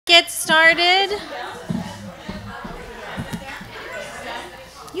get started?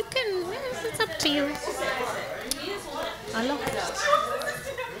 You can, it's up to you. Allah.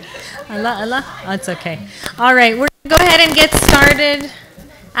 Allah. Oh, it's okay. All right, we're going to go ahead and get started.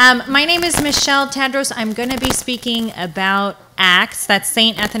 My name is Michelle Tadros. I'm going to be speaking about ACTS, that's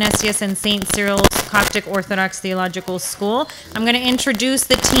St. Athanasius and St. Cyril's Coptic Orthodox Theological School. I'm going to introduce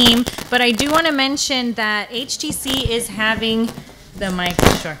the team, but I do want to mention that HTC is having the mic.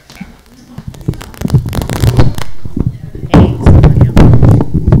 Sure.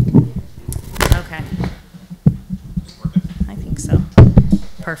 Okay. I think so.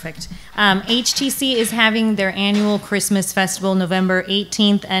 Perfect. HTC is having their annual Christmas festival November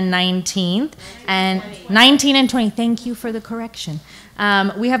 18th and 19th, and 19 and 20. Thank you for the correction.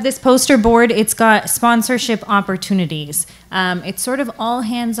 We have this poster board. It's got sponsorship opportunities. It's sort of all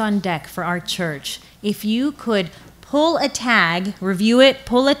hands on deck for our church. If you could pull a tag, review it,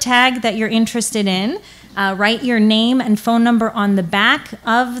 pull a tag that you're interested in, write your name and phone number on the back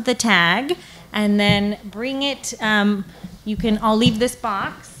of the tag, and then bring it. I'll leave this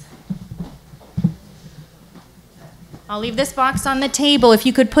box. I'll leave this box on the table. If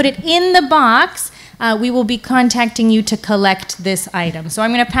you could put it in the box, we will be contacting you to collect this item. So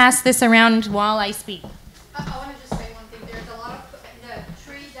I'm going to pass this around while I speak. I want to just say one thing. There's a lot of the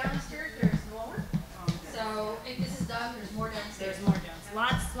tree downstairs. There's more. So if this is done, there's more downstairs. There's more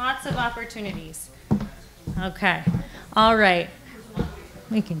downstairs. Lots of opportunities. Okay. All right.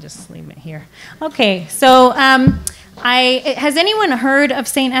 We can just leave it here. Okay. So has anyone heard of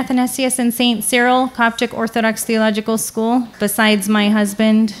St. Athanasius and St. Cyril Coptic Orthodox Theological School besides my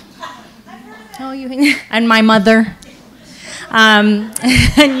husband? Oh, you and my mother.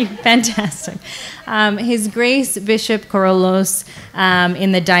 Fantastic. His Grace Bishop Korolos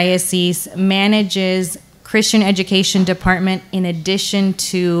in the diocese manages Christian Education Department in addition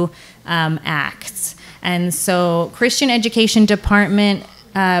to ACTS. And so Christian Education Department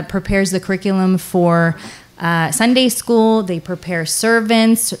prepares the curriculum for Sunday school. They prepare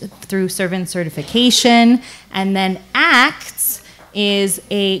servants through servant certification. And then ACTS is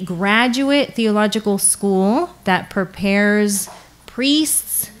a graduate theological school that prepares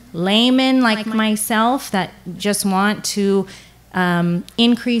priests, laymen like myself that just want to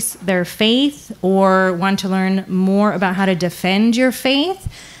increase their faith or want to learn more about how to defend your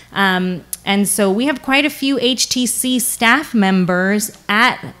faith. And so we have quite a few HTC staff members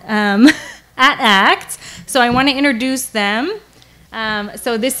at ACTS. So I want to introduce them.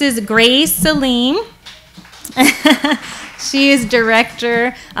 So this is Grace Salim. She is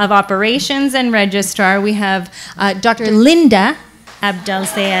Director of Operations and Registrar. We have Dr. Linda Abdel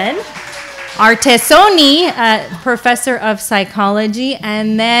Sayed, Artesoni, Professor of Psychology,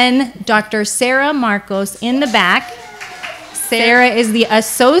 and then Dr. Sarah Marcos in the back. Sarah is the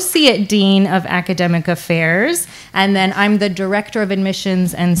Associate Dean of Academic Affairs, and then I'm the Director of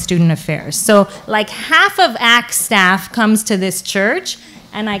Admissions and Student Affairs. So like half of ACTS staff comes to this church,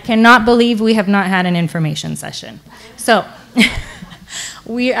 and I cannot believe we have not had an information session. So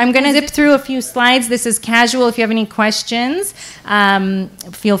I'm going to zip through a few slides. This is casual. If you have any questions,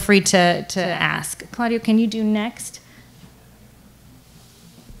 feel free to ask. Claudio, can you do next?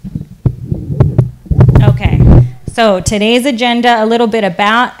 Okay. So today's agenda, a little bit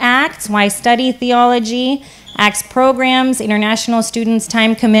about ACTS, why study theology, ACTS programs, international students,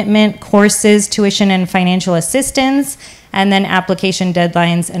 time commitment, courses, tuition and financial assistance, and then application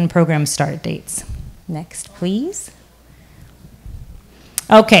deadlines and program start dates. Next, please.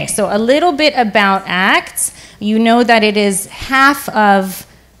 Okay, so a little bit about ACTS. You know that it is half of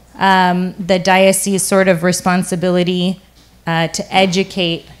the diocese sort of responsibility to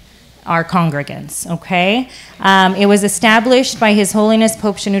educate our congregants, okay? It was established by His Holiness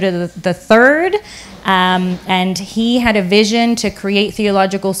Pope Shenouda III, and he had a vision to create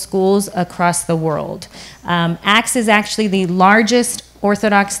theological schools across the world. ACTS is actually the largest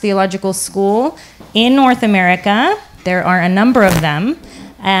Orthodox theological school in North America. There are a number of them.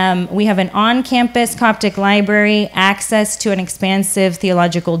 We have an on-campus Coptic library, access to an expansive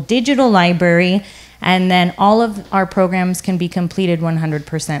theological digital library, and then all of our programs can be completed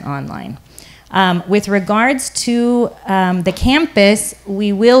 100% online. With regards to the campus,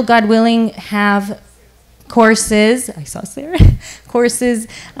 we will, God willing, have courses, I saw Sarah, courses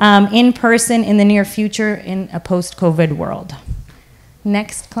in person in the near future in a post-COVID world.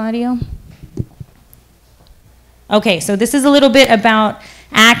 Next, Claudio. Okay, so this is a little bit about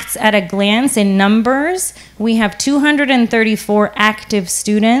ACTS at a glance in numbers. We have 234 active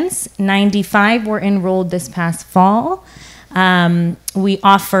students. 95 were enrolled this past fall. We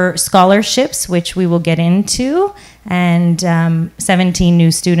offer scholarships, which we will get into. and 17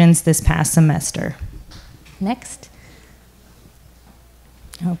 new students this past semester. Next.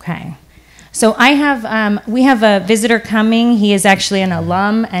 Okay. So we have a visitor coming. He is actually an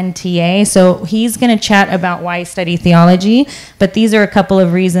alum and TA, so he's going to chat about why study theology, but these are a couple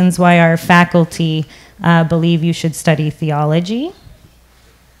of reasons why our faculty believe you should study theology.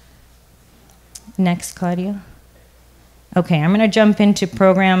 Next, Claudia. Okay, I'm going to jump into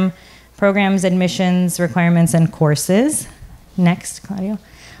programs, admissions, requirements, and courses. Next, Claudia.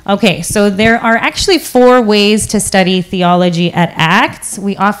 Okay, so there are actually 4 ways to study theology at ACTS.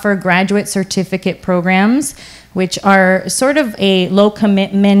 We offer graduate certificate programs, which are sort of a low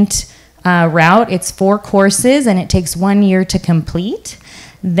commitment route. It's 4 courses, and it takes 1 year to complete.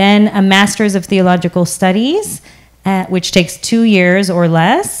 Then a Master's of Theological Studies, which takes 2 years or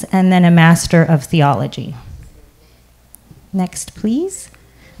less, and then a Master of Theology. Next, please.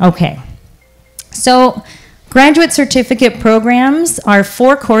 Okay, so graduate certificate programs are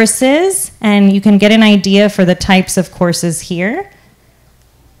 4 courses, and you can get an idea for the types of courses here.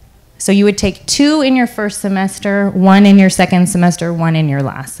 So you would take 2 in your first semester, 1 in your second semester, 1 in your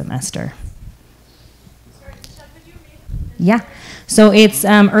last semester. Yeah, so it's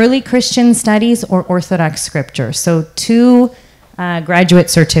early Christian studies or Orthodox scripture. So 2 graduate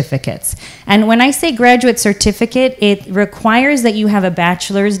certificates. And when I say graduate certificate, it requires that you have a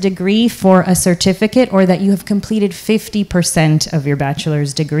bachelor's degree for a certificate, or that you have completed 50% of your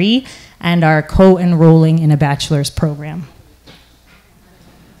bachelor's degree and are co-enrolling in a bachelor's program.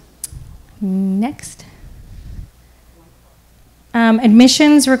 Next.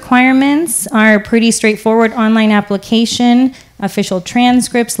 Admissions requirements are pretty straightforward: online application, official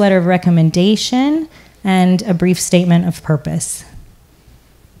transcripts, letter of recommendation, and a brief statement of purpose.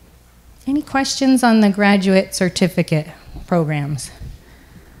 Any questions on the graduate certificate programs?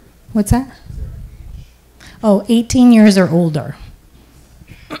 What's that? Oh, 18 years or older.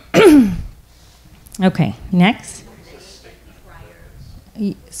 Okay, next.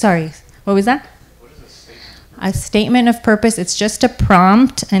 Sorry, what was that? A statement of purpose. It's just a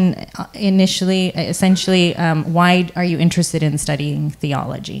prompt, and essentially, why are you interested in studying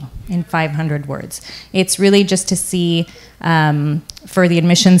theology, in 500 words. It's really just to see, for the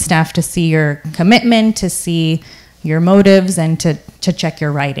admissions staff, to see your commitment, to see your motives, and to check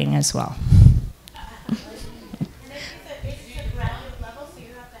your writing as well.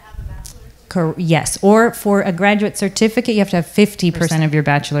 Yes, or for a graduate certificate, you have to have 50% of your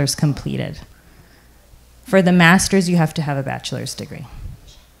bachelor's completed. For the master's, you have to have a bachelor's degree.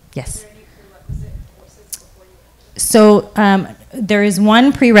 Yes. So there is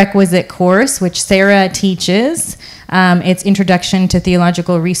one prerequisite course which Sarah teaches. It's Introduction to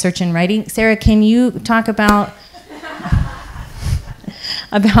Theological Research and Writing. Sarah, can you talk about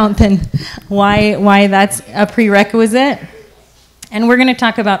then why that's a prerequisite? And we're going to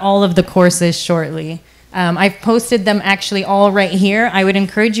talk about all of the courses shortly. I've posted them actually all right here. I would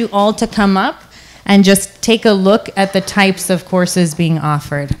encourage you all to come up and just take a look at the types of courses being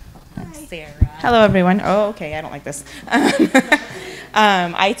offered. Sarah. Hello, everyone. Oh, okay, I don't like this.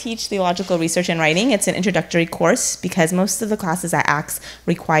 I teach theological research and writing. It's an introductory course because most of the classes at ACTS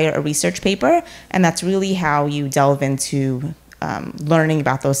require a research paper, and that's really how you delve into learning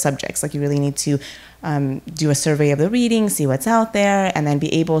about those subjects. Like, you really need to do a survey of the reading, see what's out there, and then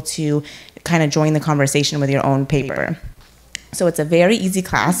be able to kind of join the conversation with your own paper. So it's a very easy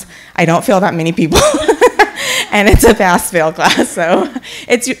class. I don't fail that many people, and it's a pass-fail class. So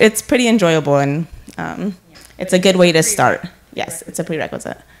it's pretty enjoyable, and it's a good way to start. Yes, it's a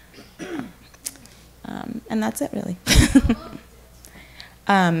prerequisite. And that's it, really.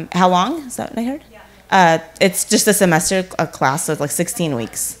 How long? Is that what I heard? It's just a semester, a class, so it's like 16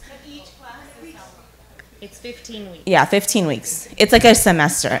 weeks. It's 15 weeks. Yeah, 15 weeks. It's like a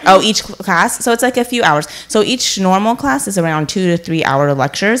semester. Oh, each class? So it's like a few hours. So each normal class is around 2 to 3 hour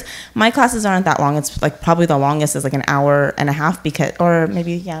lectures. My classes aren't that long. It's like probably the longest is like an hour and a half, because, or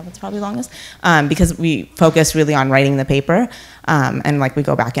maybe, yeah, that's probably longest, because we focus really on writing the paper. And like we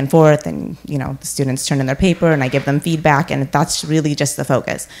go back and forth, and you know, the students turn in their paper and I give them feedback, and that's really just the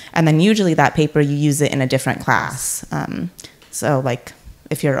focus. And then usually that paper, you use it in a different class. So like,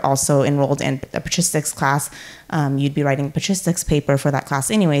 if you're also enrolled in a patristics class, you'd be writing a patristics paper for that class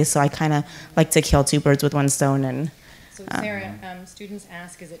anyway. So I kind of like to kill 2 birds with 1 stone. And so Sarah, students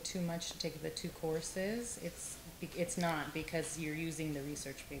ask, is it too much to take the 2 courses? It's not, because you're using the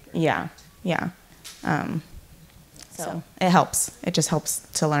research paper. Yeah, yeah. So it helps. It just helps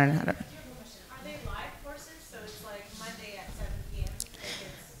to learn how to. Are they live courses? So it's like Monday at 7 p.m.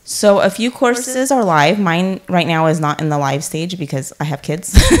 So a few courses are live. Mine right now is not in the live stage because I have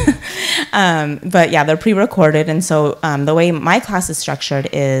kids. But yeah, they're pre-recorded. And so the way my class is structured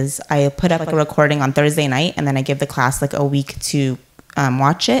is I put up like a recording on Thursday night, and then I give the class like a week to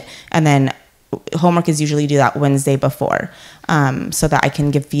watch it. And then homework is usually due that Wednesday before, so that I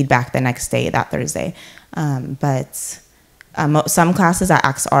can give feedback the next day, that Thursday. Some classes at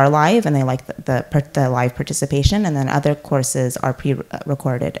ACTS are live, and they like the live participation, and then other courses are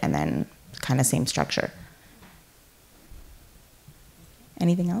pre-recorded, and then kind of same structure.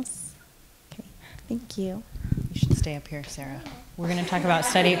 Anything else? Okay, thank you. You should stay up here, Sarah. We're going to talk about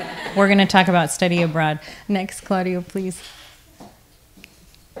study. We're going to talk about study abroad. Next, Claudio, please.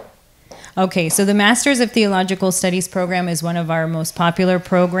 Okay, so the Masters of Theological Studies program is one of our most popular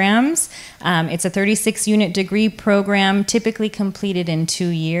programs. It's a 36-unit degree program, typically completed in 2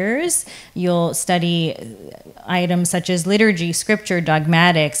 years. You'll study items such as liturgy, scripture,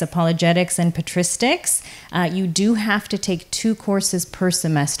 dogmatics, apologetics, and patristics. You do have to take 2 courses per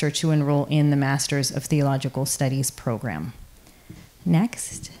semester to enroll in the Masters of Theological Studies program.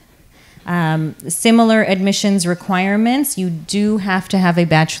 Next. Similar admissions requirements. You do have to have a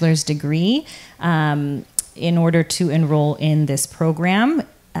bachelor's degree in order to enroll in this program.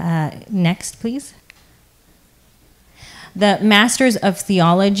 Next, please. The Masters of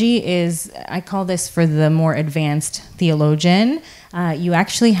Theology is, I call this for the more advanced theologian. You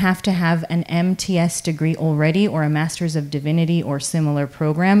actually have to have an MTS degree already, or a Master's of Divinity or similar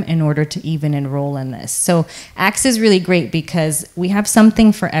program, in order to even enroll in this. So ACTS is really great because we have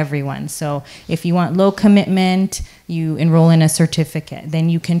something for everyone. So if you want low commitment, you enroll in a certificate. Then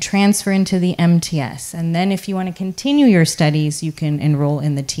you can transfer into the MTS. And then if you want to continue your studies, you can enroll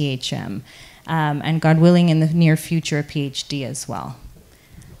in the THM. And God willing, in the near future, a PhD as well.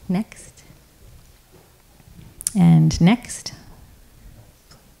 Next. And next.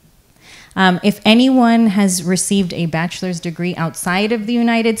 If anyone has received a bachelor's degree outside of the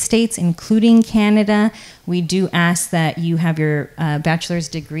United States, including Canada, we do ask that you have your bachelor's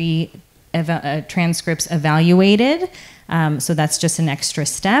degree transcripts evaluated. So that's just an extra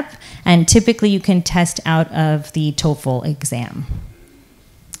step. And typically you can test out of the TOEFL exam.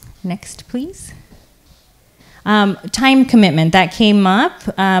 Next, please. Time commitment, that came up.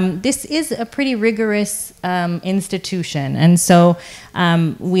 This is a pretty rigorous institution, and so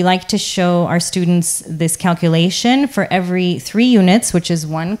we like to show our students this calculation. For every 3 units, which is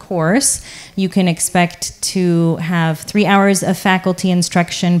 1 course, you can expect to have 3 hours of faculty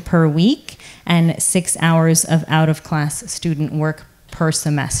instruction per week and 6 hours of out-of-class student work per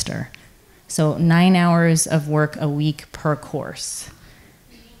semester. So 9 hours of work a week per course.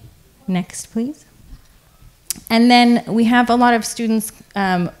 Next, please. And then we have a lot of students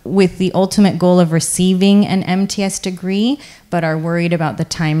with the ultimate goal of receiving an MTS degree, but are worried about the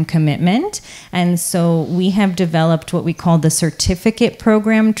time commitment. And so we have developed what we call the certificate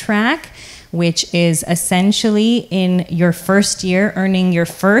program track, which is essentially in your first year earning your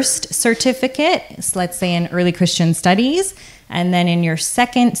first certificate, so let's say in early Christian studies, and then in your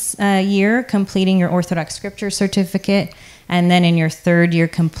second year completing your Orthodox Scripture certificate, and then in your 3rd year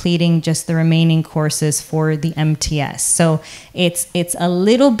completing just the remaining courses for the MTS. So it's a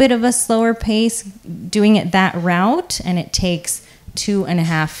little bit of a slower pace doing it that route, and it takes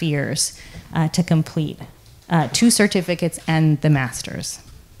 2.5 years to complete 2 certificates and the master's.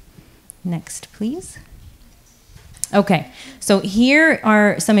 Next, please. Okay, so here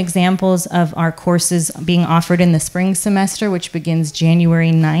are some examples of our courses being offered in the spring semester, which begins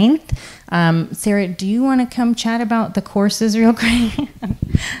January 9th. Sarah, do you want to come chat about the courses real quick?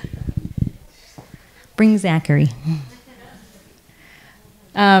 Bring Zachary.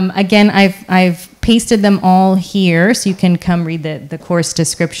 Again, I've pasted them all here, so you can come read the course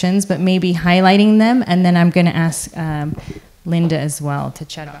descriptions, but maybe highlighting them, and then I'm going to ask Linda as well to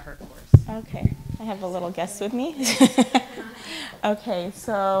chat about her course. Okay, I have a little guest with me. Okay,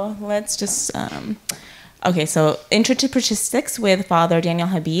 so let's just, okay, so Intro to Patristics with Father Daniel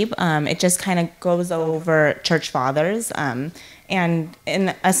Habib. It just kind of goes over church fathers, and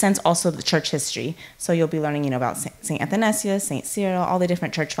in a sense also the church history. So you'll be learning, about St. Athanasius, St. Cyril, all the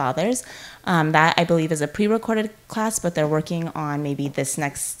different church fathers. That I believe is a pre-recorded class, but they're working on maybe this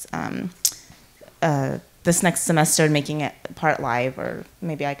next semester, making it part live, or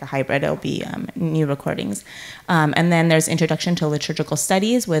maybe like a hybrid. It'll be new recordings. And then there's Introduction to Liturgical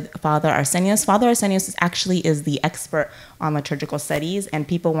Studies with Father Arsenius. Father Arsenius actually is the expert on liturgical studies, and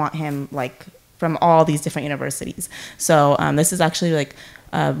people want him from all these different universities. So this is actually like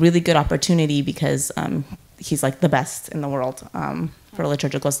a really good opportunity because he's like the best in the world for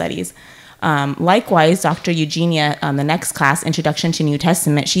liturgical studies. Likewise, Dr. Eugenia, the next class, Introduction to New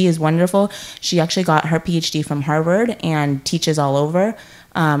Testament, she is wonderful. She actually got her PhD from Harvard and teaches all over.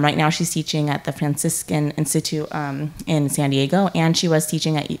 Right now she's teaching at the Franciscan Institute in San Diego, and she was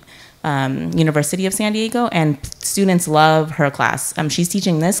teaching at University of San Diego, and students love her class. She's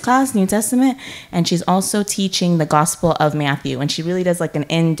teaching this class, New Testament, and she's also teaching the Gospel of Matthew, and she really does like an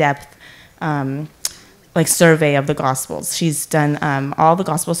in-depth survey of the Gospels. She's done all the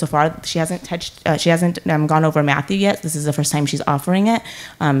Gospels so far. She hasn't gone over Matthew yet. This is the first time she's offering it.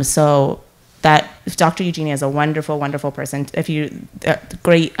 So that Dr. Eugenia is a wonderful, wonderful person. If you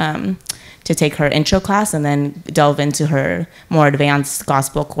great to take her intro class and then delve into her more advanced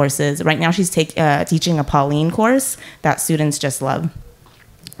gospel courses. Right now she's teaching a Pauline course that students just love.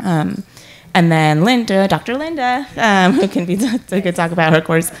 And then Linda, Dr. Linda, who could talk about her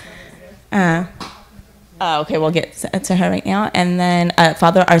course. Okay, we'll get to her right now. And then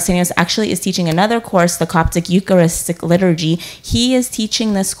Father Arsenios actually is teaching another course, the Coptic Eucharistic Liturgy. He is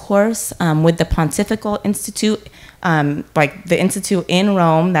teaching this course with the Pontifical Institute, like the institute in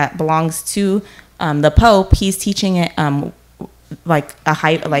Rome that belongs to the Pope. He's teaching it like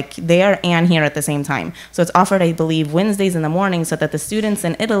there and here at the same time. So it's offered, I believe, Wednesdays in the morning so that the students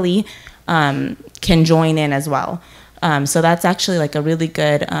in Italy can join in as well. So that's actually like a really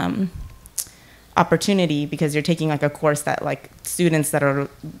good opportunity, because you're taking like a course that like students that are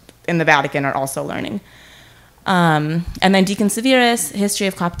in the Vatican are also learning. And then Deacon Severus, History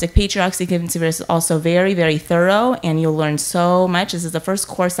of Coptic Patriarchs. Deacon Severus is also very, very thorough, and you'll learn so much. This is the first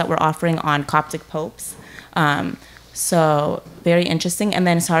course that we're offering on Coptic popes. So very interesting. And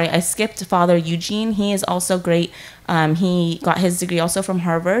then, sorry, I skipped Father Eugene. He is also great. He got his degree also from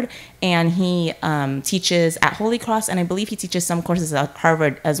Harvard, and he teaches at Holy Cross, and I believe he teaches some courses at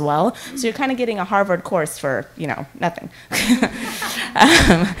Harvard as well. So you're kind of getting a Harvard course for, nothing.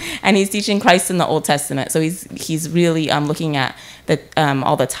 And he's teaching Christ in the Old Testament. So he's really looking at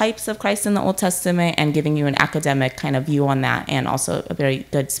all the types of Christ in the Old Testament and giving you an academic kind of view on that, and also a very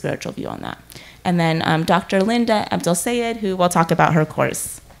good spiritual view on that. And then Dr. Linda Abdel Sayed, who will talk about her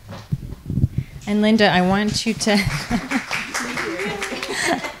course. And Linda, I want you to,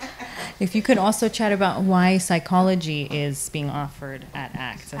 if you could also chat about why psychology is being offered at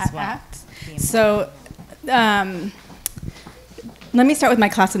ACTS as well. ACTS. So let me start with my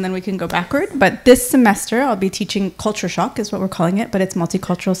class and then we can go backward. But this semester I'll be teaching culture shock, is what we're calling it, but it's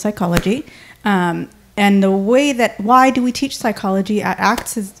multicultural psychology. And the way why do we teach psychology at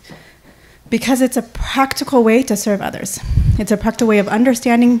ACTS is because it's a practical way to serve others. It's a practical way of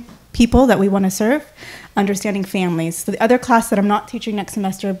understanding people that we want to serve, understanding families. So the other class that I'm not teaching next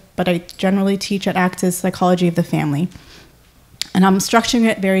semester, but I generally teach at ACTS, is Psychology of the Family. And I'm structuring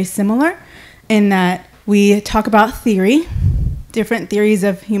it very similar in that we talk about theory, different theories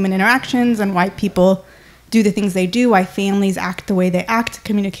of human interactions and why people do the things they do, why families act the way they act,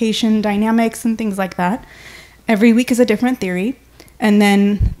 communication dynamics and things like that. Every week is a different theory. And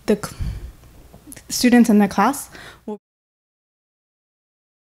then the students in the class will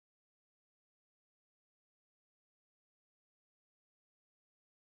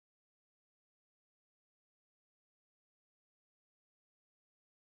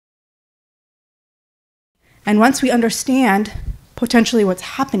and once we understand potentially what's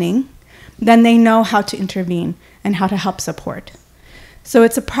happening, then they know how to intervene and how to help support. So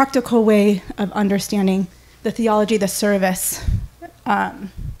it's a practical way of understanding the theology, the service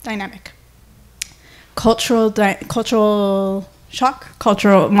dynamic. Multicultural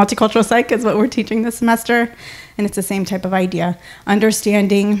psych is what we're teaching this semester, and it's the same type of idea.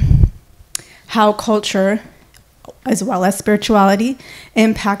 Understanding how culture, as well as spirituality,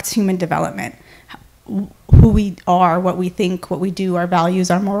 impacts human development. Who we are, what we think, what we do, our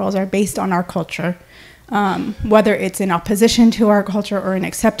values, our morals are based on our culture. Whether it's in opposition to our culture or in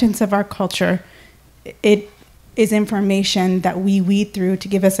acceptance of our culture, it is information that we weed through to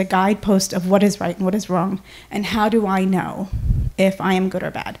give us a guidepost of what is right and what is wrong, and how do I know if I am good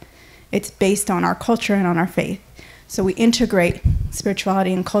or bad. It's based on our culture and on our faith. So we integrate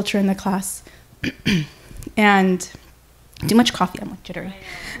spirituality and culture in the class. And too much coffee, I'm like jittery.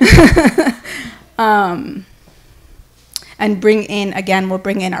 And bring in, again, we'll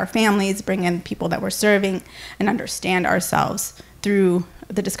bring in our families, bring in people that we're serving, and understand ourselves through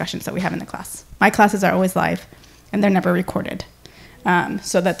the discussions that we have in the class. My classes are always live, and they're never recorded,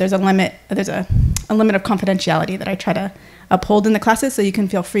 so that there's a limit of confidentiality that I try to uphold in the classes, so you can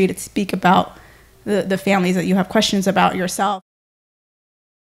feel free to speak about the families that you have questions about yourself.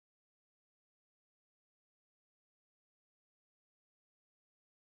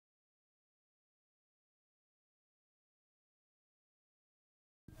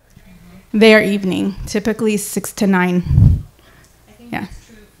 They are evening, typically 6 to 9. I think Yeah. that's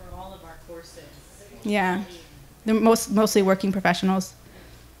true for all of our courses. Yeah. They're mostly working professionals.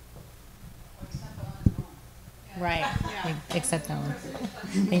 Right. Except that one.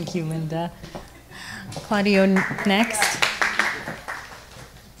 Thank you, Linda. Claudio, next.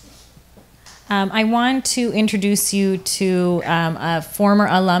 I want to introduce you to a former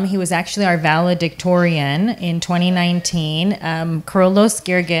alum. He was actually our valedictorian in 2019, Carlos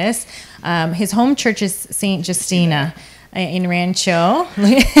Girgis. His home church is St. Justina in Rancho.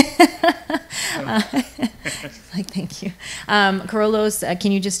 Thank you. Carlos,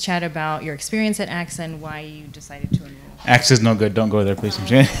 can you just chat about your experience at ACTS and why you decided to enroll? ACTS is no good. Don't go there, please.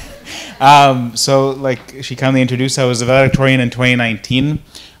 So, like she kindly introduced, I was a valedictorian in 2019.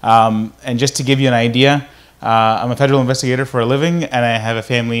 And just to give you an idea, I'm a federal investigator for a living, and I have a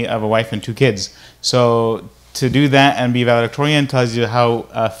family of a wife and 2 kids. So to do that and be valedictorian tells you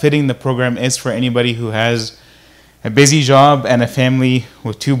how fitting the program is for anybody who has a busy job and a family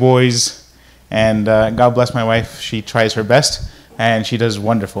with 2 boys. And God bless my wife, she tries her best, and she does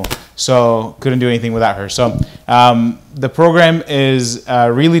wonderful. So couldn't do anything without her. So the program is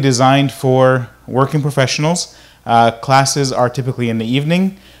really designed for working professionals. Classes are typically in the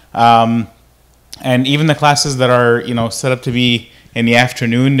evening. And even the classes that are, set up to be in the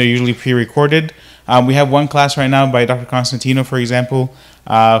afternoon, they're usually pre-recorded. We have one class right now by Dr. Constantino, for example,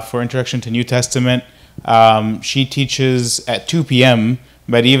 for Introduction to New Testament. She teaches at 2 p.m.,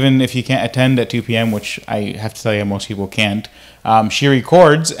 but even if you can't attend at 2 p.m., which I have to tell you most people can't, she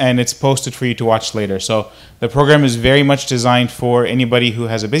records and it's posted for you to watch later. So the program is very much designed for anybody who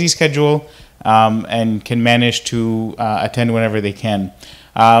has a busy schedule and can manage to attend whenever they can.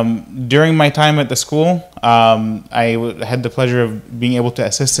 During my time at the school, I had the pleasure of being able to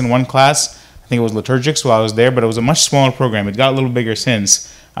assist in one class. I think it was liturgics while I was there, but it was a much smaller program. It got a little bigger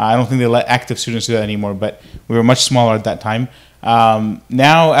since. I don't think they let active students do that anymore, but we were much smaller at that time.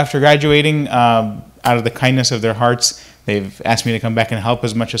 Now, after graduating, out of the kindness of their hearts, they've asked me to come back and help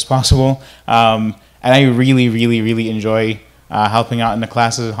as much as possible. And I really, really, really enjoy helping out in the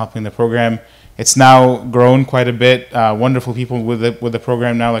classes, helping the program. It's now grown quite a bit. Wonderful people with the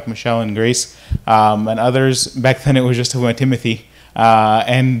program now, like Michelle and Grace and others. Back then, it was just Timothy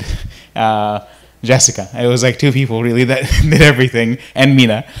and Jessica. It was like 2 people really that did everything, and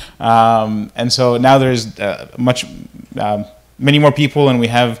Mina. And so now there's many more people, and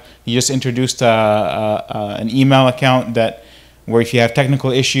you just introduced an email account where if you have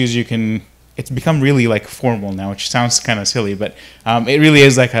technical issues, it's become really like formal now, which sounds kind of silly, but it really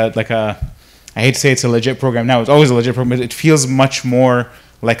is like a I hate to say it's a legit program now. It's always a legit program, but it feels much more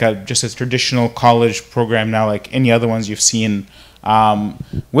like just a traditional college program now, like any other ones you've seen,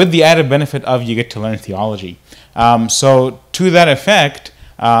 with the added benefit of you get to learn theology. So to that effect,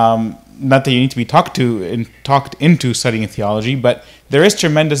 not that you need to be talked into studying theology, but there is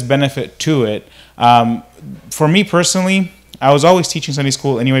tremendous benefit to it. For me personally, I was always teaching Sunday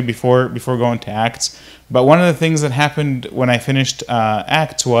school anyway before going to ACTS. But one of the things that happened when I finished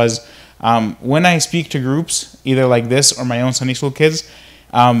ACTS was when I speak to groups, either like this or my own Sunday school kids,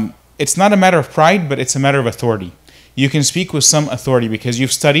 it's not a matter of pride, but it's a matter of authority. You can speak with some authority because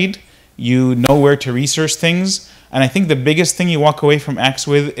you've studied, you know where to research things. And I think the biggest thing you walk away from ACTS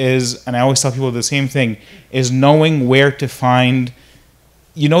with is, and I always tell people the same thing, is knowing where to find,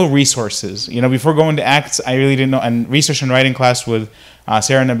 resources. Before going to ACTS, I really didn't know. And research and writing class with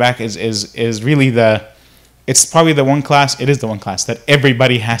Sarah in the back is really it's probably the one class that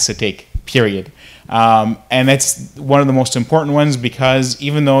everybody has to take, period. And it's one of the most important ones because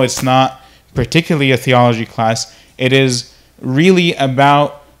even though it's not particularly a theology class, it is really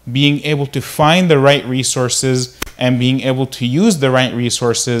about being able to find the right resources and being able to use the right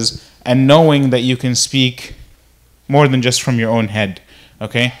resources and knowing that you can speak more than just from your own head,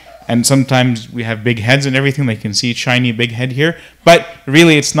 okay? And sometimes we have big heads and everything, like you can see shiny big head here, but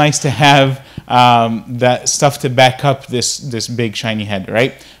really it's nice to have that stuff to back up this big shiny head,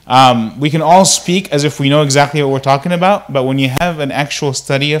 right? We can all speak as if we know exactly what we're talking about, but when you have an actual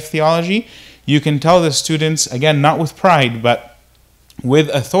study of theology, you can tell the students, again, not with pride, but with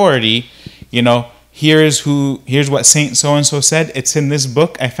authority, here's what Saint so-and-so said. It's in this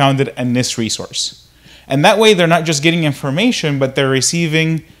book. I found it in this resource. And that way they're not just getting information, but they're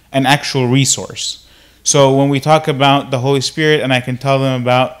receiving an actual resource. So when we talk about the Holy Spirit and I can tell them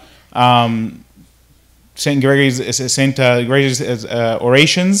about Saint Gregory's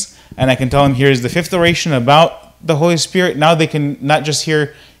orations, and I can tell them here's the 5th oration about the Holy Spirit, now they can not just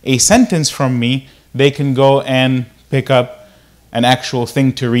hear a sentence from me, they can go and pick up an actual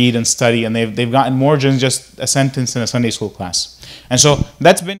thing to read and study, and they've gotten more than just a sentence in a Sunday school class. And so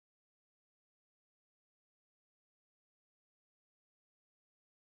that's been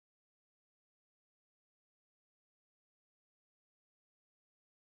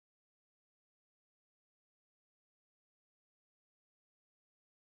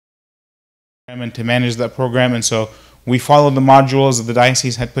and to manage that program. And so we follow the modules that the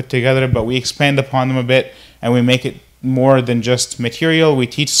diocese had put together, but we expand upon them a bit, and we make it more than just material. We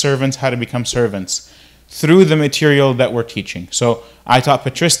teach servants how to become servants through the material that we're teaching. So I taught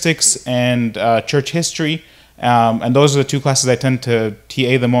patristics and church history, and those are the two classes I tend to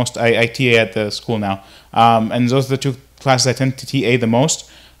TA the most. I TA at the school now, and those are the two classes I tend to TA the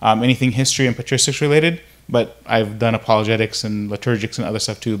most, anything history and patristics related, but I've done apologetics and liturgics and other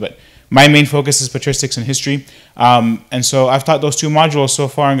stuff too, but my main focus is patristics and history, and so I've taught those two modules so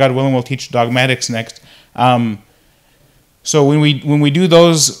far, and God willing we'll teach dogmatics next. So when we do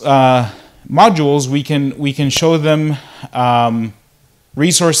those modules, we can show them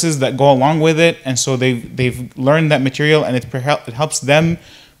resources that go along with it, and so they've learned that material, and it helps them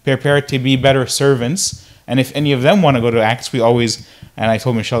prepare to be better servants. And if any of them want to go to ACTS, we always, and I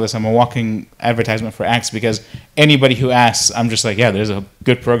told Michelle this, I'm a walking advertisement for ACTS, because anybody who asks, I'm just like, yeah, there's a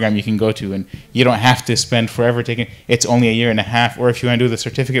good program you can go to, and you don't have to spend forever taking, it's only a year and a half, or if you want to do the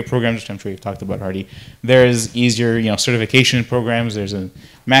certificate programs, which I'm sure you've talked about already, there's easier, certification programs, there's a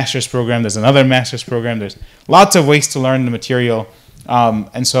master's program, there's another master's program, there's lots of ways to learn the material,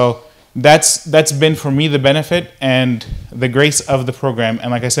 and so that's been for me the benefit and the grace of the program. And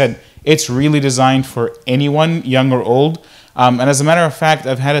like I said, it's really designed for anyone, young or old. And as a matter of fact,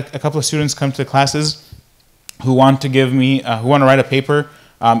 I've had a couple of students come to the classes who want to give me, who want to write a paper,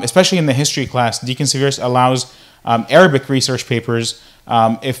 especially in the history class. Deacon Severus allows Arabic research papers.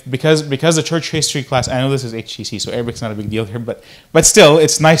 Because the church history class, I know this is HTC, so Arabic's not a big deal here, but still,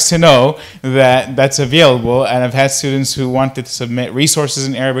 it's nice to know that that's available. And I've had students who wanted to submit resources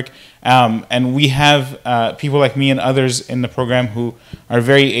in Arabic, and we have people like me and others in the program who are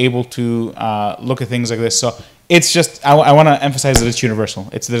very able to look at things like this. So it's just, I want to emphasize that it's universal.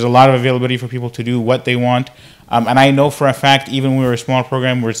 There's a lot of availability for people to do what they want, and I know for a fact, even when we were a small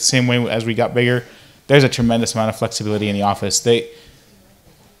program, we're the same way as we got bigger. There's a tremendous amount of flexibility in the office.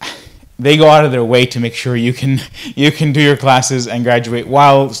 They go out of their way to make sure you can do your classes and graduate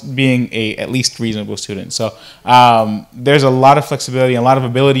while being a at least reasonable student. So there's a lot of flexibility, a lot of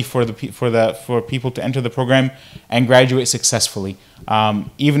ability for people to enter the program and graduate successfully.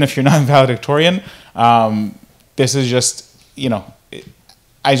 Even if you're not valedictorian, this is just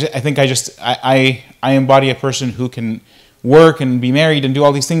I embody a person who can work and be married and do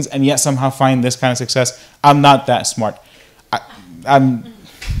all these things and yet somehow find this kind of success. I'm not that smart.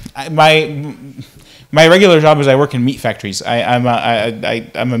 My regular job is I work in meat factories. I'm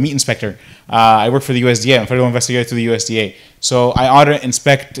a meat inspector. I work for the USDA. I'm a federal investigator through the USDA. So I audit,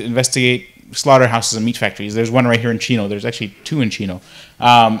 inspect, investigate slaughterhouses and meat factories. There's one right here in Chino. There's actually two in Chino.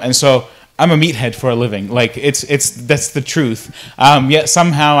 And so I'm a meathead for a living. Like that's the truth. Yet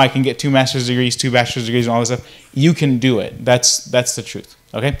somehow I can get 2 master's degrees, 2 bachelor's degrees, and all this stuff. You can do it. That's the truth.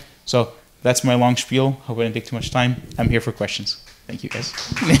 Okay. So that's my long spiel. Hope I didn't take too much time. I'm here for questions. Thank you, guys.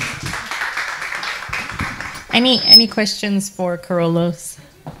 Any questions for Carolus?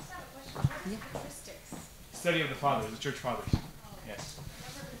 Study of the fathers, the church fathers. Yes.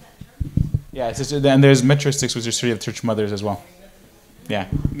 Yeah, and there's metristics, which is study of church mothers as well. Yeah.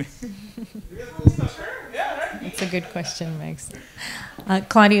 That's a good question, Max.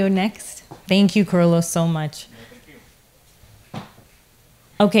 Claudio, next. Thank you, Carlos, so much.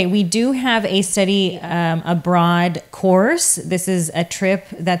 Okay, we do have a study abroad course. This is a trip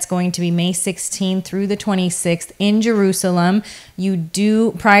that's going to be May 16th through the 26th in Jerusalem. You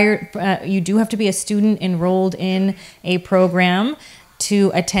do have to be a student enrolled in a program to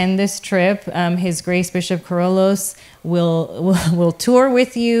attend this trip. His Grace Bishop Carolus will tour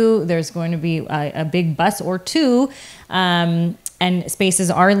with you. There's going to be a big bus or two. And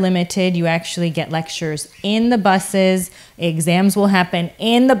spaces are limited. You actually get lectures in the buses. Exams will happen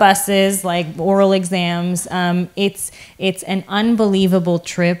in the buses, like oral exams. It's an unbelievable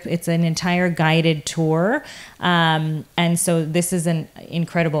trip. It's an entire guided tour. And so this is an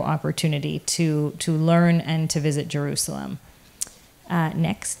incredible opportunity to learn and to visit Jerusalem.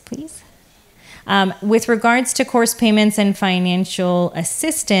 Next, please. With regards to course payments and financial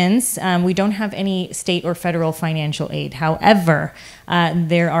assistance, we don't have any state or federal financial aid. However,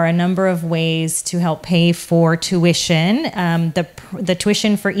 there are a number of ways to help pay for tuition. The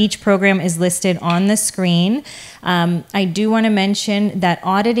tuition for each program is listed on the screen. I do want to mention that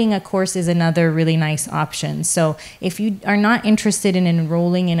auditing a course is another really nice option. So if you are not interested in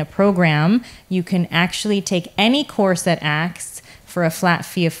enrolling in a program, you can actually take any course at ACTS for a flat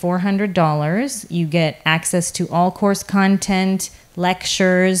fee of $400. You get access to all course content,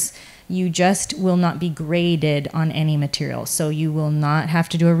 lectures. You just will not be graded on any material. So you will not have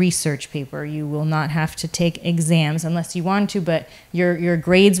to do a research paper. You will not have to take exams unless you want to, but your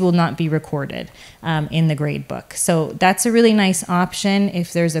grades will not be recorded in the grade book. So that's a really nice option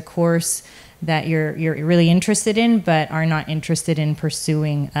if there's a course that you're really interested in but are not interested in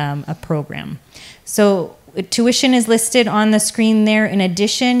pursuing a program. So tuition is listed on the screen there. In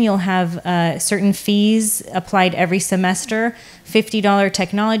addition, you'll have certain fees applied every semester: $50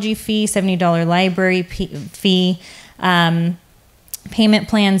 technology fee, $70 library fee. Payment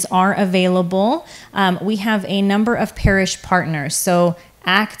plans are available. We have a number of parish partners. So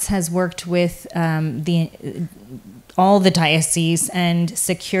ACTS has worked with all the dioceses and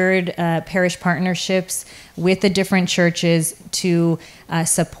secured parish partnerships with the different churches to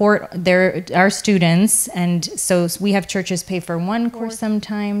support our students. And so we have churches pay for one course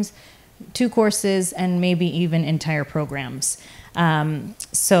sometimes, 2 courses, and maybe even entire programs.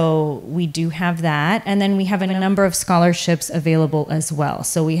 So we do have that. And then we have a number of scholarships available as well.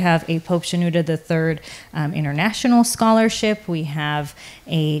 So we have a Pope Shenouda III international scholarship, we have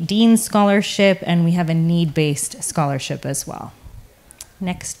a Dean scholarship, and we have a need-based scholarship as well.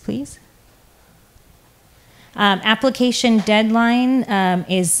 Next, please. Application deadline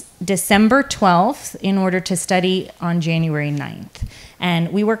is December 12th in order to study on January 9th.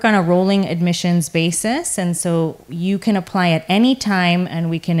 And we work on a rolling admissions basis, and so you can apply at any time and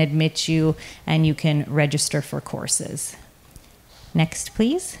we can admit you and you can register for courses. Next,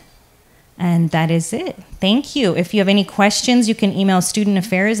 please. And that is it. Thank you. If you have any questions, you can email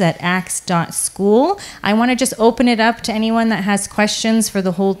studentaffairs@acts.school. I want to just open it up to anyone that has questions for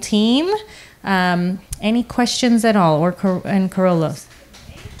the whole team. Any questions at all? And Carolus?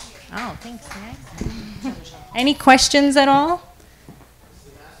 Oh, thanks, Max. Any questions at all?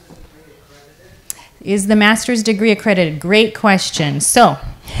 Is the master's degree accredited? Great question. So,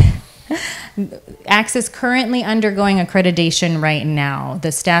 ACTS is currently undergoing accreditation right now.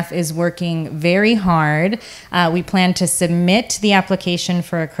 The staff is working very hard. We plan to submit the application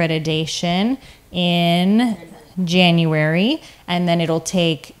for accreditation in January, and then it'll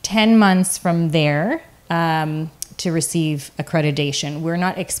take 10 months from there to receive accreditation. We're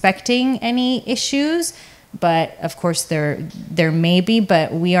not expecting any issues, but of course there may be,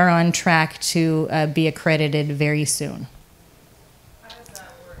 but we are on track to be accredited very soon. How does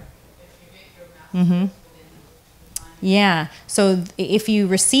that work if you get your master's within time? Yeah, so if you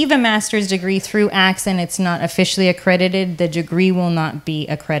receive a master's degree through ACTS and it's not officially accredited, the degree will not be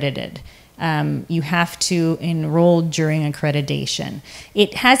accredited. You have to enroll during accreditation.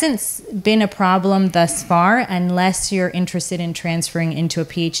 It hasn't been a problem thus far unless you're interested in transferring into a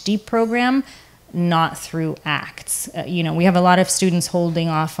PhD program, not through ACTS. We have a lot of students holding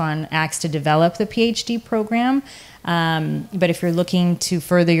off on ACTS to develop the PhD program, but if you're looking to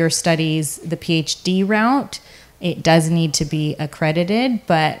further your studies the PhD route, it does need to be accredited,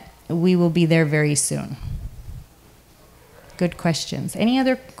 but we will be there very soon. Good questions. Any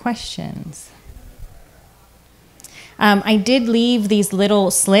other questions? I did leave these little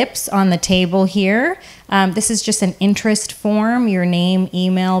slips on the table here. This is just an interest form, your name,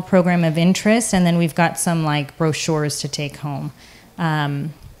 email, program of interest, and then we've got some like brochures to take home.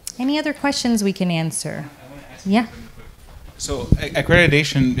 Any other questions we can answer? Yeah. So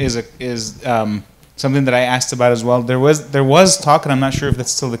accreditation is something that I asked about as well. There was talk, and I'm not sure if that's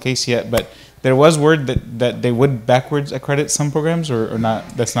still the case yet, but there was word that they would backwards accredit some programs, or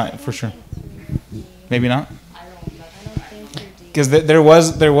not. That's not for sure. Maybe not. Because there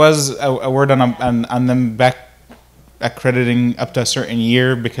was a word on them back accrediting up to a certain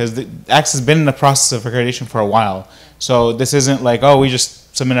year, because the ACTS has been in the process of accreditation for a while. So this isn't like, oh, we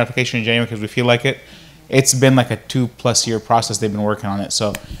just submit an application in January because we feel like it. It's been like a 2+ year process they've been working on it.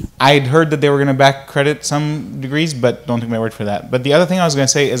 So I'd heard that they were going to back credit some degrees, but don't take my word for that. But the other thing I was going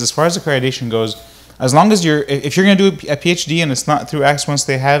to say is, as far as accreditation goes, as long as if you're going to do a PhD and it's not through ACTS once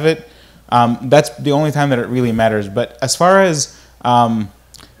they have it, that's the only time that it really matters. But as far as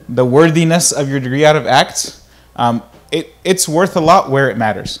the worthiness of your degree out of ACTS, it's worth a lot where it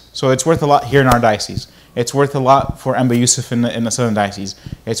matters. So it's worth a lot here in our diocese. It's worth a lot for Amba Yusuf in the Southern Diocese.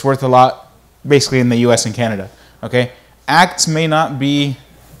 It's worth a lot basically in the US and Canada. Okay, ACTS may not be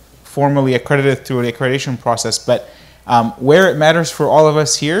formally accredited through the accreditation process, but where it matters for all of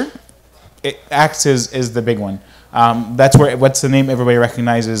us here, ACTS is the big one. That's what's the name everybody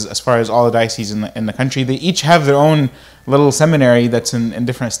recognizes as far as all the dioceses in the country. They each have their own little seminary that's in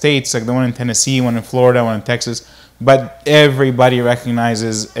different states, like the one in Tennessee, one in Florida, one in Texas. But everybody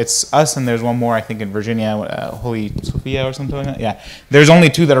recognizes it's us, and there's one more, I think, in Virginia, Holy Sophia or something like that. Yeah, there's only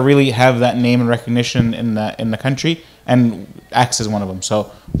 2 that really have that name and recognition in the country. and ACTS is one of them.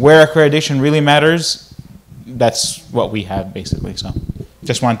 So where accreditation really matters, that's what we have basically. So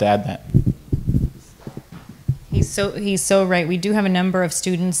just wanted to add that. He's so right. We do have a number of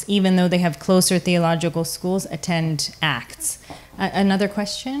students, even though they have closer theological schools, attend ACTS. Another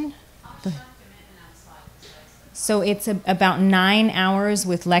question? So it's about 9 hours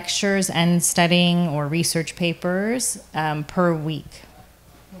with lectures and studying or research papers per week.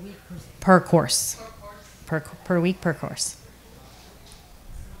 Per course. Per week, per course.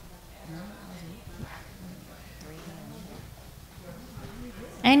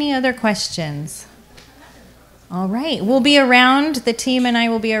 Any other questions? All right. We'll be around. The team and I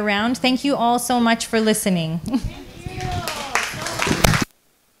will be around. Thank you all so much for listening.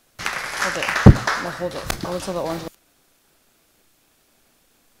 Hold it. No, hold it. Hold it till the orange.